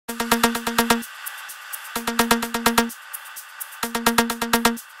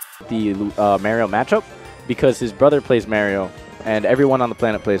the Mario matchup because his brother plays Mario, and everyone on the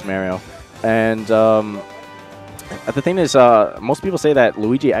planet plays Mario. And the thing is, most people say that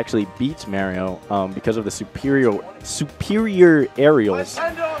Luigi actually beats Mario because of the superior aerials.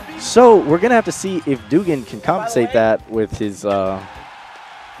 So we're gonna have to see if Dugan can compensate that with his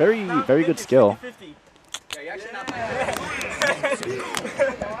very good skill.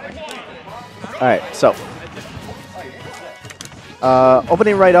 All right, so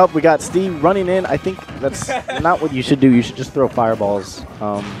opening right up, we got Steee running in. I think that's not what you should do. You should just throw fireballs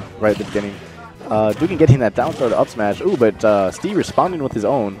right at the beginning. Dugan getting that down throw to up smash. Ooh, but Steee responding with his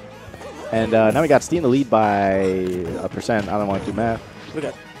own. And now we got Steee in the lead by a percent. I don't want to do math. We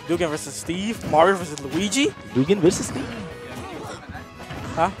got Dugan versus Steee, Mario versus Luigi. Dugan versus Steee?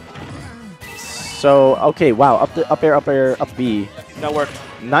 Huh? So, okay, wow. Up air, up B. That worked.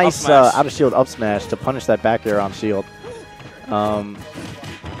 Nice out of shield up smash to punish that back air on shield.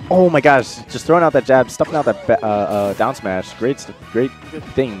 Oh my gosh, just throwing out that jab, stuffing out that down smash. Great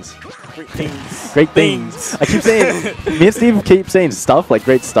things. Great things. I keep saying, me and Steve keep saying stuff, like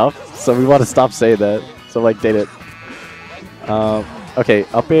great stuff, so we want to stop saying that. So like, date it. Okay,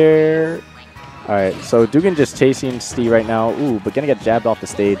 up air. Alright, so Dugan just chasing Steee right now. Ooh, but gonna get jabbed off the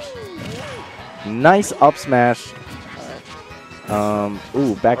stage. Nice up smash.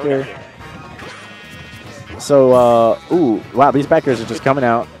 Ooh, back air. So, ooh, wow, these back airs are just coming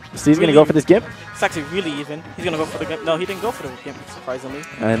out. Stee's going to go for this gimp. It's actually really even. He's going to go for the gimp. No, he didn't go for the gimp, surprisingly.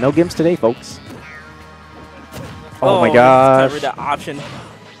 No gimps today, folks. Oh my gosh. That option.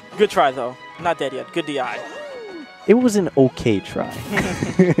 Good try, though. Not dead yet. Good DI. It was an okay try.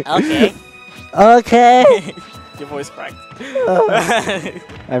 Okay. Okay. Your voice cracked.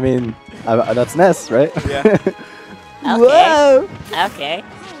 I mean, that's Ness, right? Yeah. Okay. Whoa. Okay.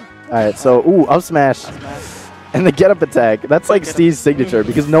 All right, so, ooh, up smash. And the get up attack. That's like Stee's signature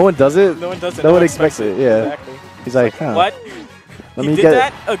because no one does it. No one does it. No one expects it. Yeah. Exactly. He's like, huh. What? Let he me did get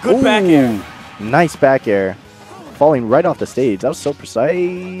that? A good back air. Nice back air. Falling right off the stage. That was so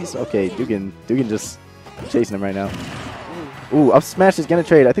precise. Okay, Dugan just chasing him right now. Ooh, up smash is going to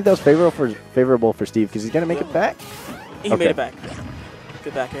trade. I think that was favorable for Steve because he's going to make it back. He made it back.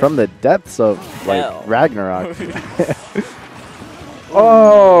 Good back air. From the depths of like Hell. Ragnarok.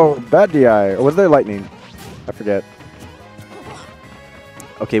 Oh, bad DI. Or was there lightning? I forget.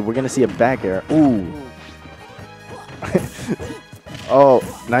 Okay, we're going to see a back air. Ooh. Oh,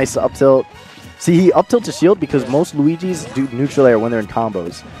 nice up tilt. See, he up tilt to shield because most Luigis do neutral air when they're in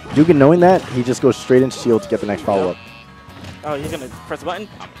combos. Dugan knowing that, he just goes straight into shield to get the next follow-up. Oh, he's going to press the button.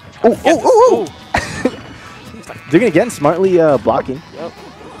 Oh. Dugan again smartly blocking. Yep.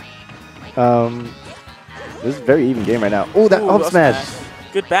 This is a very even game right now. Oh, that up smash.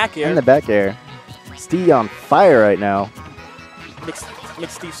 Good back air. And the back air. Steee on fire right now. Mix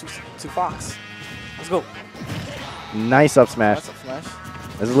Steve to Fox. Let's go. Nice up smash. Nice up smash.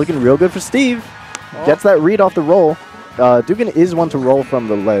 This is looking real good for Steve. Oh. Gets that read off the roll. Dugan is one to roll from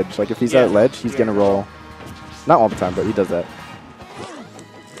the ledge. Like if he's at ledge, he's going to roll. Not all the time, but he does that.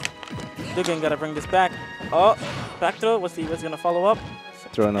 Dugan got to bring this back. Oh, back throw. What's he going to follow up?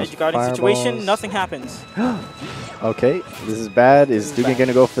 Throwing those Edge guarding fireballs. situation. Nothing happens. Okay, this is bad. Is Dugan going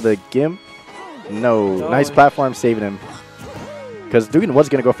to go for the gimp? No. Nice platform saving him. Because Dugan was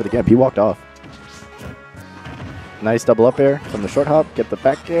going to go for the gimp. He walked off. Nice double up air from the short hop. Get the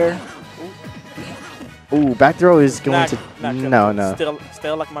back air. Ooh, back throw is going to... No.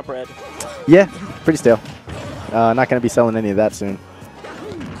 Stale like my bread. Yeah, pretty stale. Not going to be selling any of that soon.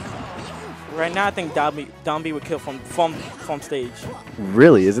 Right now, I think Domby would kill from stage.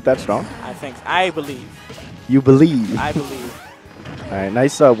 Really? Is it that strong? I believe. You believe? I believe. All right,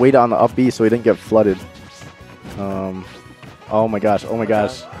 nice weight on the up B so he didn't get flooded. Oh my gosh, oh my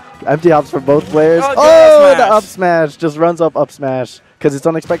gosh. Empty hops for both players. Oh, the up smash just runs up smash because it's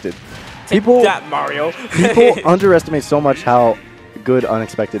unexpected. Take that, Mario. People underestimate so much how good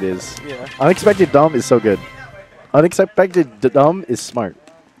unexpected is. Yeah. Unexpected dumb is so good. Unexpected dumb is smart.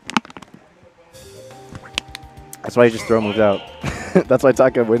 That's why you just throw moves out. That's why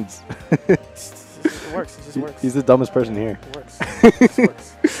Taka wins. It works. It just works. He's the dumbest person here. It works. It just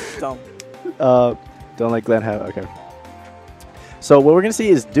works. It's dumb. Don't like Glenn have. Okay. So what we're gonna see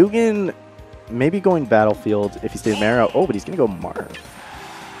is Dugan maybe going Battlefield if he stays Mario. Oh, but he's gonna go Marth.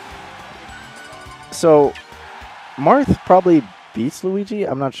 So Marth probably beats Luigi.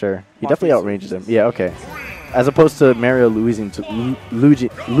 I'm not sure. He definitely outranges him. Yeah. Okay. As opposed to Mario losing to Luigi.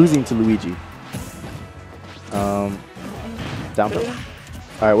 Down throw. All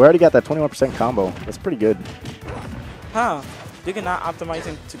right, we already got that 21% combo. That's pretty good. Huh. Dugan not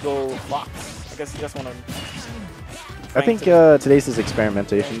optimizing to go Fox. I guess he just want to I think today's his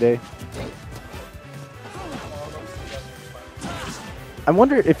experimentation day. I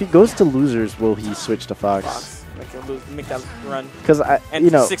wonder if he goes to losers, will he switch to Fox? Make that run. Because and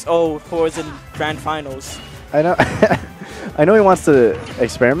you know, 6-0 towards in grand finals. I know, I know he wants to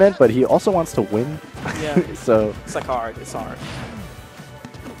experiment, but he also wants to win. Yeah. So it's like hard. It's hard.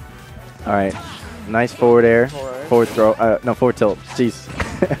 All right, nice forward air, forward throw. No, forward tilt. Jeez.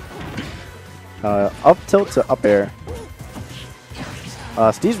 Up tilt to up air.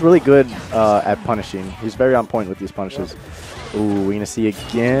 Stee's really good at punishing. He's very on point with these punishes. Ooh, we're gonna see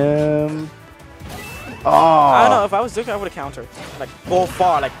again. Oh! I don't know. If I was Dugan, I would have countered. Like go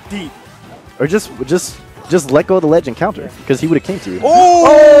far, like deep. Or just let go of the ledge and counter, because he would have came to you.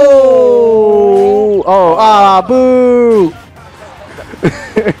 Oh! Oh! Ah! Boo!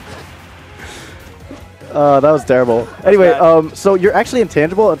 That was terrible. Anyway, so you're actually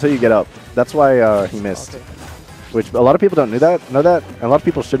intangible until you get up. That's why he missed. Okay. Which a lot of people don't know that. And a lot of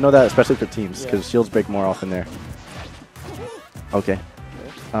people should know that, especially for teams, because shields break more often there. Okay.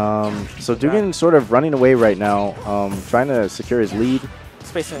 So Dugan sort of running away right now, trying to secure his lead.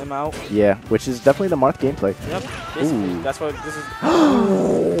 Spacing him out. Yeah, which is definitely the Marth gameplay. Yep. Ooh. That's what this is.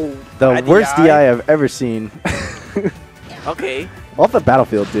 The worst DI I've ever seen. Okay. Off the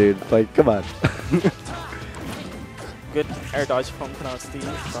battlefield, dude. Like, come on. Good air dodge from Steee.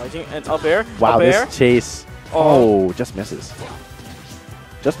 Dodging and up air. Wow, up air. this chase. Oh, just misses.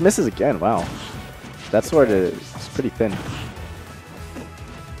 Just misses again. Wow. That sword is pretty thin.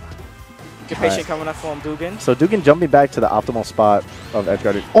 Good patient coming up from Dugan. So Dugan jumping back to the optimal spot of edge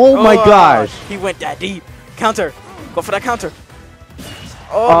guarding. Oh my gosh! He went that deep. Counter. Go for that counter.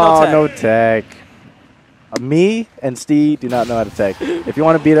 Oh, no tech. Me and Steee do not know how to tech. If you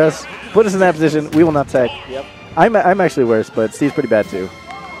want to beat us, put us in that position. We will not tech. Yep. I'm actually worse, but Stee's pretty bad too.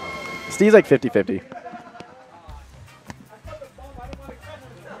 Stee's like 50-50.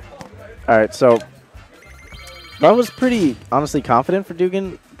 All right, so I was pretty honestly confident for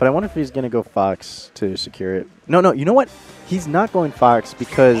Dugan, but I wonder if he's going to go Fox to secure it. No, you know what? He's not going Fox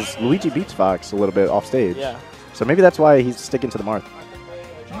because Luigi beats Fox a little bit off stage. Yeah. So maybe that's why he's sticking to the Marth.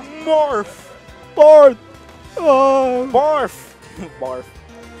 Marth. Marth. Barf. Barf.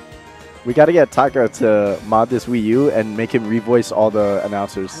 We got to get Taka to mod this Wii U and make him revoice all the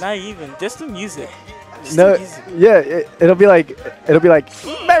announcers. Not even. Just the music. Just No, the music. yeah, it'll be like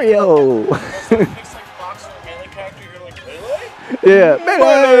Mario. Yeah,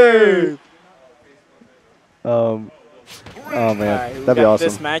 Melee. Oh man, Right, that'd be awesome.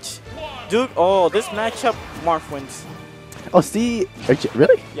 This match, Duke. Oh, this matchup, Marth wins. Oh, Steee,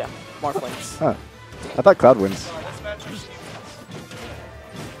 really? Yeah, Marth wins. Huh. I thought Cloud wins.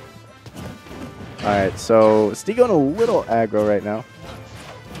 All right, so Steee going a little aggro right now.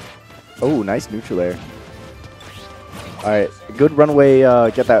 Oh, nice neutral air. All right, good runaway.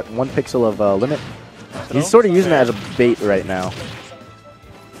 Get that 1 pixel of limit. He's sort of using it as a bait right now.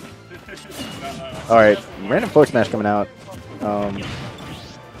 All right, random forward smash coming out.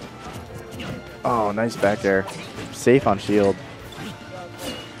 Oh, nice back air. Safe on shield.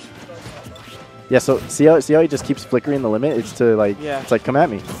 Yeah, so see how he just keeps flickering the limit? It's to like, it's like, come at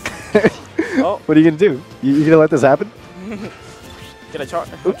me. Oh. What are you gonna do? You gonna let this happen? Get a charge.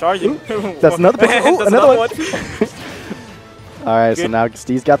 Charging. That's another pixel. Ooh, another one. All right, so Good. now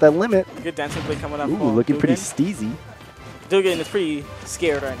Stee's got that limit. Good dancing play coming up. Ooh, looking pretty Steezy. Dugan is pretty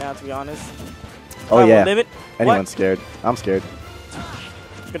scared right now, to be honest. Oh yeah. Limit. Anyone's scared. I'm scared.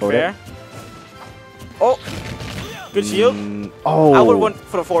 Good Hold fair. Oh. Good shield. Oh. I would have went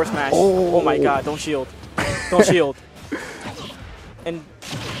for the forward smash. Oh my god, don't shield. Don't shield. And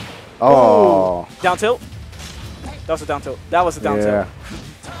oh. Down tilt. That was a down tilt. That was a down tilt.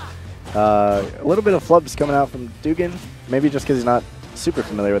 A little bit of flubs coming out from Dugan. Maybe just because he's not super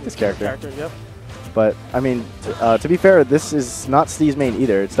familiar with this character. Yep. But, I mean, to be fair, this is not Stee's main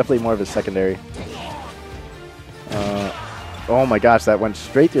either. It's definitely more of his secondary. Oh my gosh, that went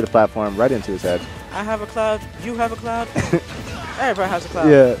straight through the platform, right into his head. I have a cloud. You have a cloud. Everybody has a cloud.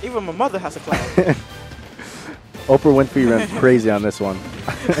 Yeah. Even my mother has a cloud. Oprah Winfrey went crazy on this one.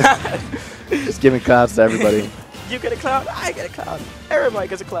 Just giving clouds to everybody. You get a cloud. I get a cloud. Everybody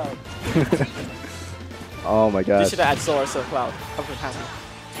gets a cloud. Oh my gosh. You should have had Solar Silk Cloud. I'm happy.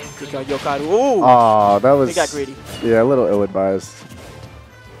 You got Yokaru. Ooh. Oh, that was... He got greedy. Yeah, a little ill-advised.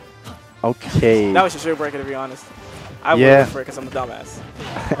 Okay. That was your shield breaker, to be honest. I would have for it because I'm a dumbass.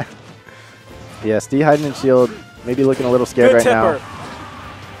 Yeah, Steee hiding in shield. Maybe looking a little scared Good right tipper. now.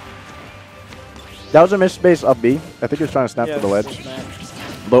 That was a missed space up B. I think he was trying to snap to the ledge.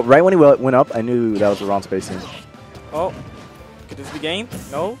 But right when he went up, I knew that was the wrong spacing. Oh. Could this be game?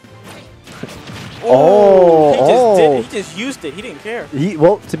 No. Oh, he just used it. He didn't care.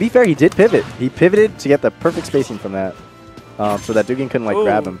 Well, to be fair, he did pivot. He pivoted to get the perfect spacing from that, so that Dugan couldn't like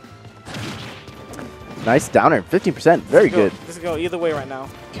grab him. Nice downer, 15%, very good. This is go either way right now.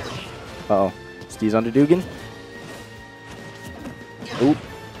 Uh-oh, Stee's under Dugan. Oop.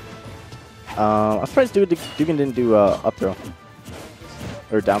 I'm surprised Dugan didn't do up throw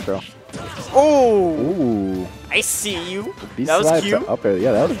or down throw. Oh! Ooh. I see you. B That was cute. Up air.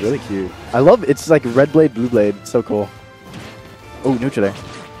 Yeah, that was really cute. I love it's like red blade, blue blade. It's so cool. Oh, neutral there.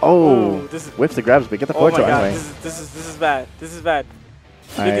 Oh, this is, whips the grabs, but get the oh forward my god, anyway. this is bad. This is bad.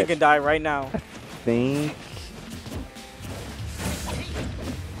 Dugan Dugan can die right now. Think.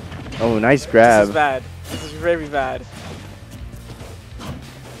 Oh, nice grab. This is bad. This is very bad.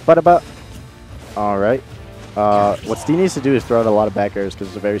 But about. All right. What Steee needs to do is throw out a lot of back airs because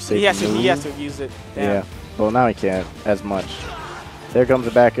it's a very safe move. He has to use it. Damn. Yeah. Well, now he can't as much. There comes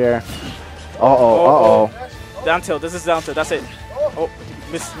the back air. Uh-oh. Down tilt. This is down tilt. That's it. Oh,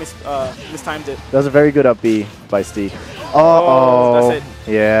 mistimed it. That was a very good up B by Steee. Uh-oh. That's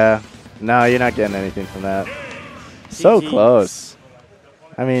it. Yeah. No, you're not getting anything from that. So GG's. close.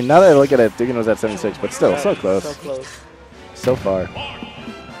 I mean, now that I look at it, Dugan was at 76, but still, so close. So close. So far.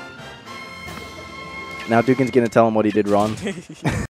 Now Dugan's going to tell him what he did wrong.